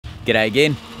G'day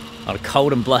again. On a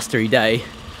cold and blustery day,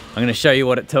 I'm going to show you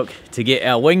what it took to get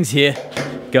our wings here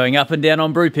going up and down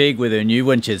on Brupeg with our new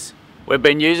winches. We've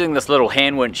been using this little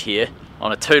hand winch here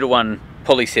on a 2-to-1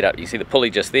 pulley setup. You see the pulley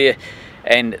just there,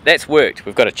 and that's worked.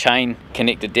 We've got a chain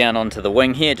connected down onto the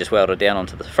wing here, just welded down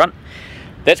onto the front.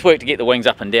 That's worked to get the wings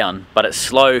up and down, but it's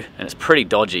slow and it's pretty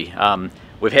dodgy.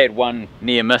 We've had one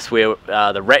near miss where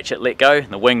the ratchet let go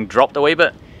and the wing dropped a wee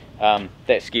bit.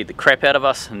 That scared the crap out of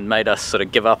us and made us sort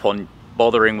of give up on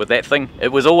bothering with that thing. It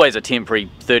was always a temporary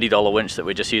 $30 winch that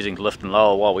we're just using to lift and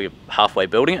lower while we're halfway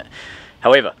building it.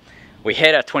 However, we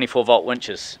had our 24-volt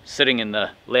winches sitting in the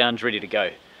lounge ready to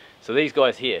go. So these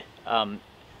guys here,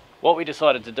 what we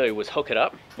decided to do was hook it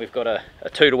up. We've got a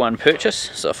 2-to-1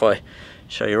 purchase, so if I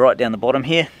show you right down the bottom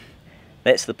here,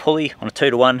 that's the pulley on a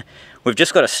 2-to-1. We've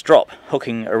just got a strop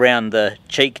hooking around the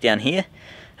cheek down here,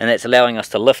 and that's allowing us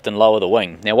to lift and lower the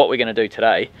wing. Now what we're going to do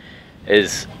today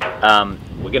is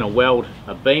we're going to weld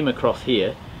a beam across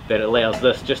here that allows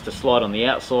this just to slide on the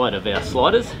outside of our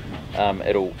sliders.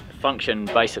 It'll function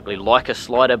basically like a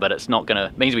slider, but it's not going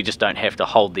to, means we just don't have to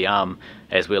hold the arm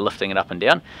as we're lifting it up and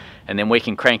down, and then we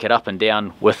can crank it up and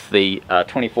down with the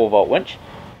 24-volt winch.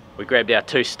 We grabbed our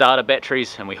 2 starter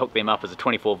batteries and we hooked them up as a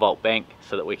 24-volt bank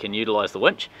so that we can utilize the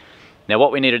winch. Now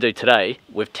what we need to do today,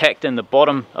 we've tacked in the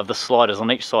bottom of the sliders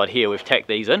on each side here, we've tacked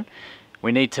these in.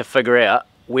 We need to figure out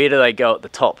where do they go at the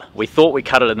top. We thought we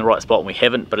cut it in the right spot and we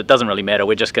haven't, but it doesn't really matter.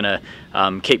 We're just going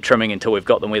to keep trimming until we've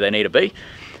got them where they need to be.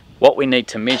 What we need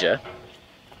to measure,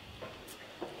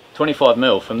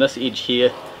 25mm from this edge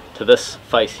here to this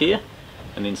face here,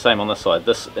 and then same on this side,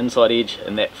 this inside edge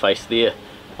and that face there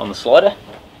on the slider.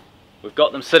 We've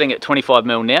got them sitting at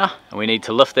 25mm now, and we need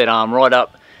to lift that arm right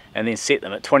up and then set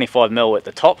them at 25mm at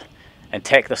the top and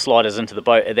tack the sliders into the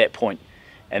boat at that point.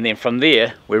 And then from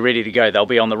there, we're ready to go. They'll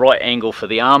be on the right angle for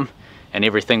the arm and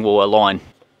everything will align.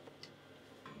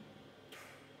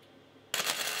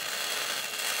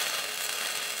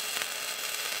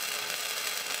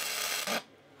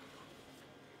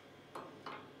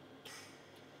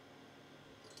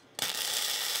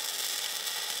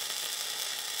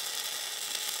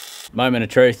 Moment of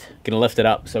truth, gonna lift it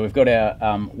up. So we've got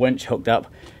our winch hooked up.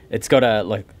 It's got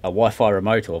a Wi-Fi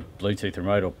remote or Bluetooth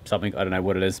remote or something, I don't know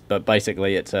what it is, but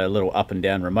basically it's a little up and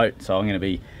down remote. So I'm gonna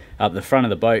be up the front of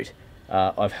the boat.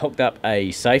 I've hooked up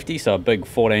a safety, so a big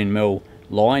 14mm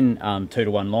line,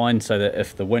 2-to-1 line, so that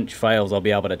if the winch fails, I'll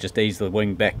be able to just ease the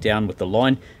wing back down with the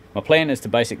line. My plan is to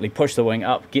basically push the wing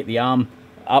up, get the arm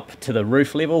up to the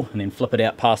roof level, and then flip it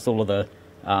out past all of the,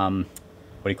 what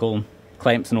do you call them,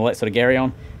 clamps and all that sort of carry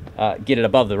on. Get it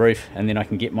above the roof, and then I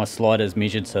can get my sliders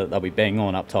measured so that they'll be bang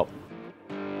on up top.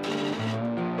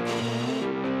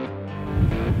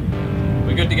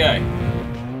 We're good to go.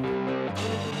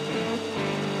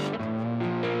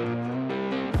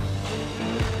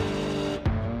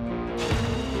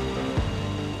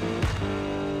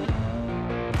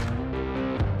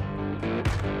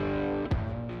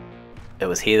 It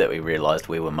was here that we realised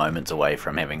we were moments away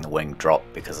from having the wing drop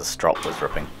because the strop was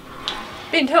ripping.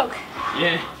 Bent hook.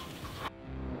 Yeah.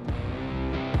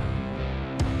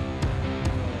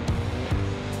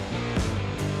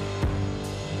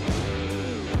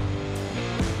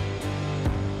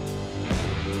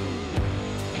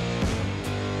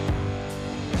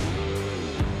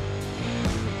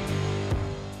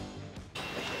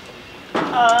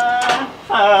 I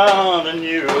found a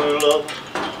new love,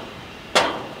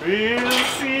 really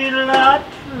sweet like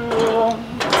true.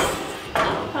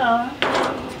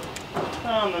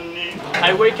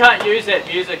 Hey, we can't use that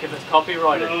music if it's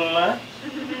copyrighted. Well,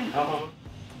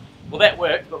 that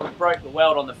worked, but we broke the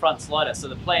weld on the front slider. So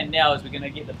the plan now is we're going to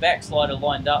get the back slider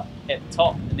lined up at the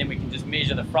top, and then we can just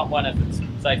measure the front one. If it's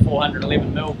say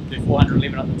 411mm, do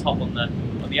 411 at the top on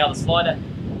the other slider.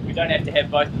 We don't have to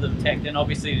have both of them tacked in.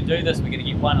 Obviously, to do this, we're going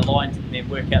to get one aligned and then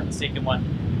work out the second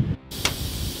one.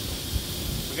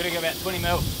 We're going to go about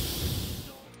 20mm.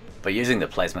 By using the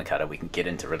plasma cutter, we can get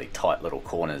into really tight little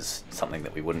corners, something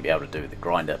that we wouldn't be able to do with the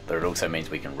grinder, but it also means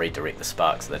we can redirect the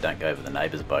sparks so they don't go over the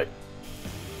neighbour's boat.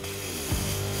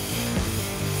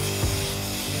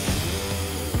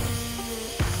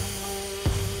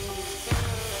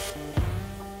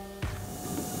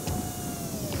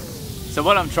 So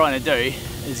what I'm trying to do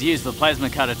is use the plasma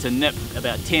cutter to nip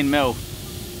about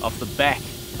 10mm off the back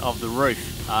of the roof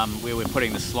where we're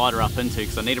putting the slider up into,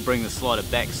 because I need to bring the slider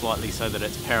back slightly so that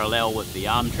it's parallel with the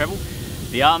arm travel.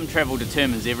 The arm travel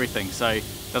determines everything, so it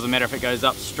doesn't matter if it goes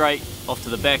up straight, off to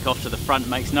the back, off to the front,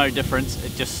 makes no difference.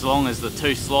 It just as long as the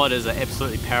two sliders are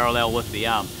absolutely parallel with the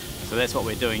arm. So that's what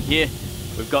we're doing here.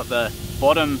 We've got the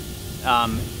bottom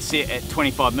set at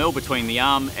 25mm between the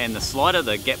arm and the slider,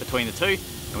 the gap between the two.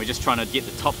 and we're just trying to get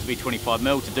the top to be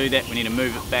 25mm. To do that, we need to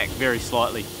move it back very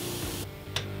slightly.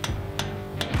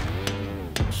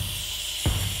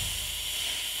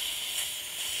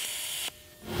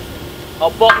 I'll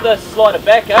bop this slider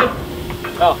back, eh?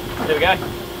 Oh, there we go.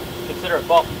 Consider it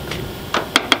bop.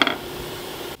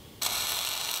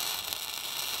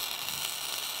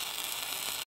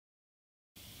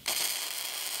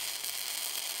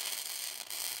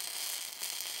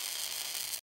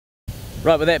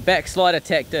 Right, with that back slider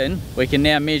tacked in, we can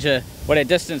now measure what our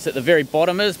distance at the very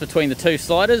bottom is between the two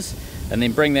sliders, and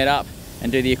then bring that up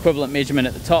and do the equivalent measurement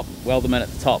at the top, weld them in at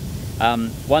the top.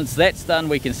 Once that's done,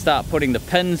 we can start putting the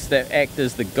pins that act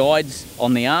as the guides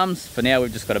on the arms. For now,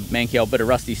 we've just got a manky old bit of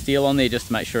rusty steel on there just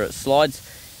to make sure it slides.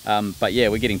 But yeah,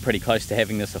 we're getting pretty close to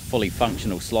having this a fully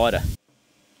functional slider.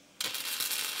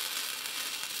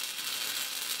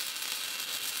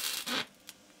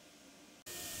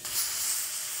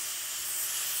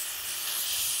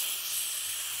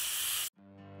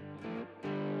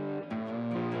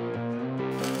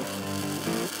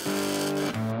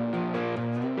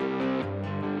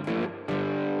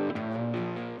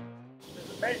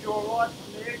 Measure all right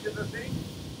from the edge of the thing?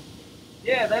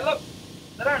 Yeah, they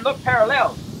don't look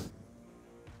parallel.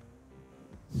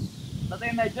 But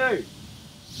then they do.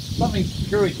 Something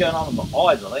screwy going on with my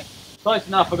eyes, I think. Close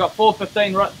enough. I've got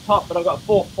 415 right at the top, but I've got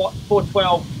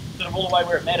 412 sort of all the way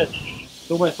where it matters. It's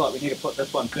almost like we need to put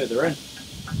this one further in.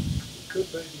 It could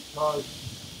be because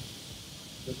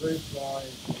the roof line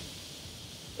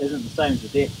Isn't the same as the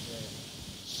deck.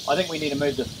 Yeah. I think we need to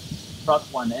move this front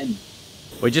one in.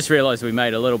 We just realised we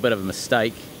made a little bit of a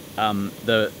mistake.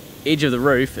 The edge of the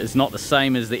roof is not the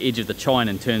same as the edge of the chine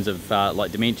in terms of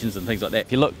like dimensions and things like that.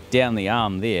 If you look down the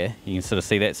arm there, you can sort of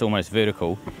see that's almost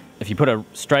vertical. If you put a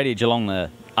straight edge along the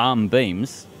arm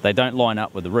beams, they don't line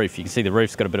up with the roof. You can see the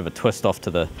roof's got a bit of a twist off to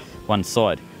the one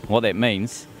side. And what that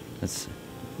means is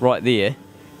right there,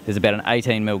 there's about an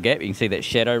 18mm gap. You can see that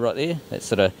shadow right there. That's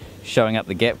sort of showing up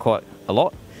the gap quite a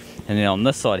lot. And then on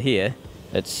this side here,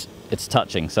 it's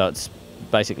touching, so it's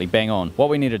basically bang on. What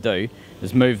we need to do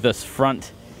is move this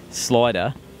front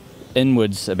slider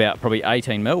inwards about probably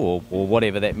 18mm or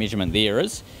whatever that measurement there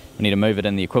is. We need to move it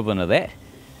in the equivalent of that.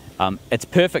 It's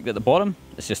perfect at the bottom,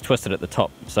 it's just twisted at the top.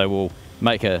 So we'll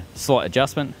make a slight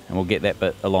adjustment and we'll get that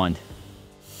bit aligned.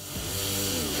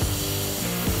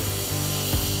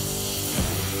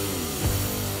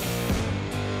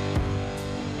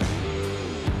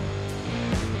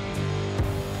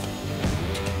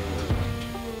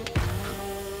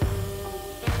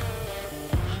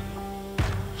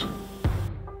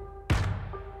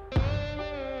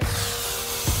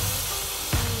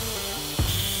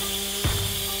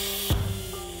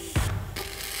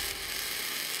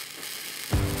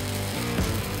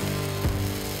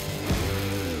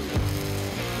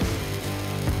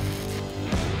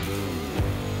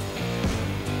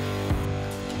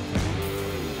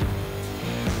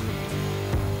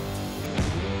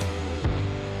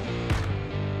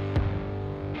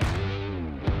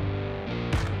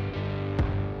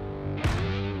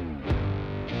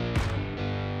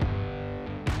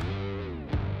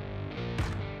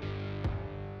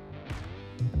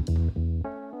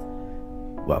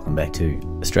 Welcome back to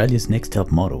Australia's Next Top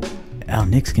Model. Our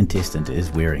next contestant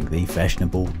is wearing the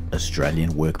fashionable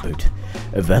Australian work boot,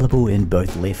 available in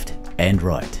both left and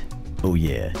right. Oh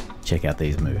yeah, check out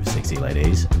these moves, sexy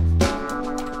ladies.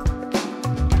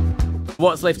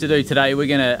 What's left to do today, we're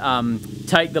going to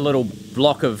take the little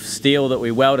block of steel that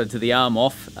we welded to the arm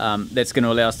off. That's going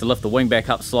to allow us to lift the wing back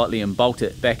up slightly and bolt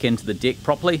it back into the deck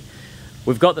properly.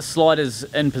 We've got the sliders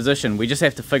in position. We just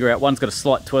have to figure out, one's got a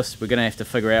slight twist. We're going to have to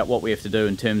figure out what we have to do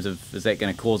in terms of, is that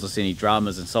going to cause us any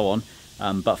dramas and so on.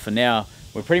 But for now,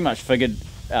 we've pretty much figured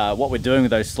what we're doing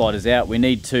with those sliders out. We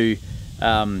need to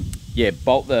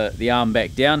bolt the arm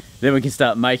back down. Then we can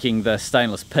start making the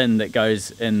stainless pin that goes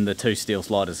in the two steel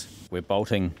sliders. We're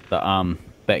bolting the arm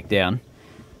back down.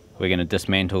 We're going to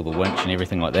dismantle the winch and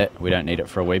everything like that. We don't need it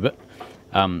for a wee bit.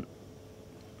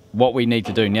 What we need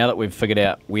to do now that we've figured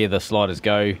out where the sliders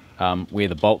go, where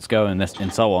the bolts go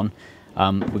and so on,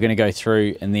 we're going to go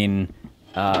through and then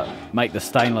make the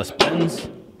stainless pins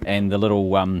and the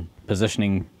little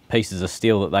positioning pieces of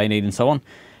steel that they need and so on,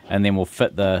 and then we'll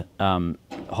fit the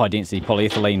high density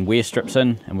polyethylene wear strips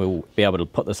in, and we'll be able to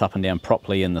put this up and down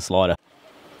properly in the slider.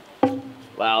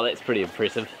 Wow, that's pretty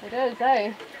impressive. It is,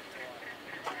 eh?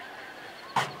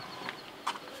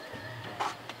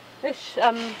 It's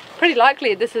pretty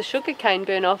likely this is sugar cane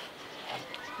burn off.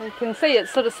 You can see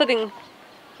it's sort of sitting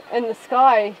in the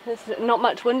sky. There's not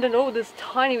much wind at all. There's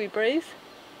tiny wee breeze,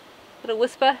 little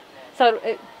whisper. So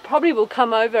it probably will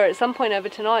come over at some point over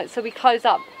tonight. So we close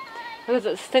up because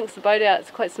it stinks the boat out.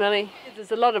 It's quite smelly.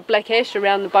 There's a lot of black ash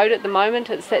around the boat at the moment.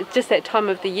 It's just that time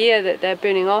of the year that they're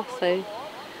burning off, so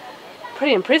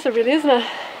pretty impressive really, isn't it?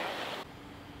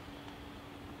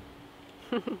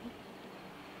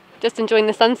 Just enjoying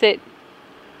the sunset.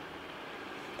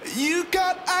 You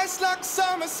got ice like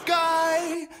summer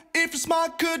sky. If you're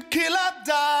smart, could kill or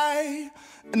die.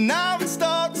 And now it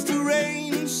starts to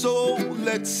rain, so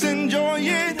let's enjoy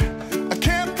it.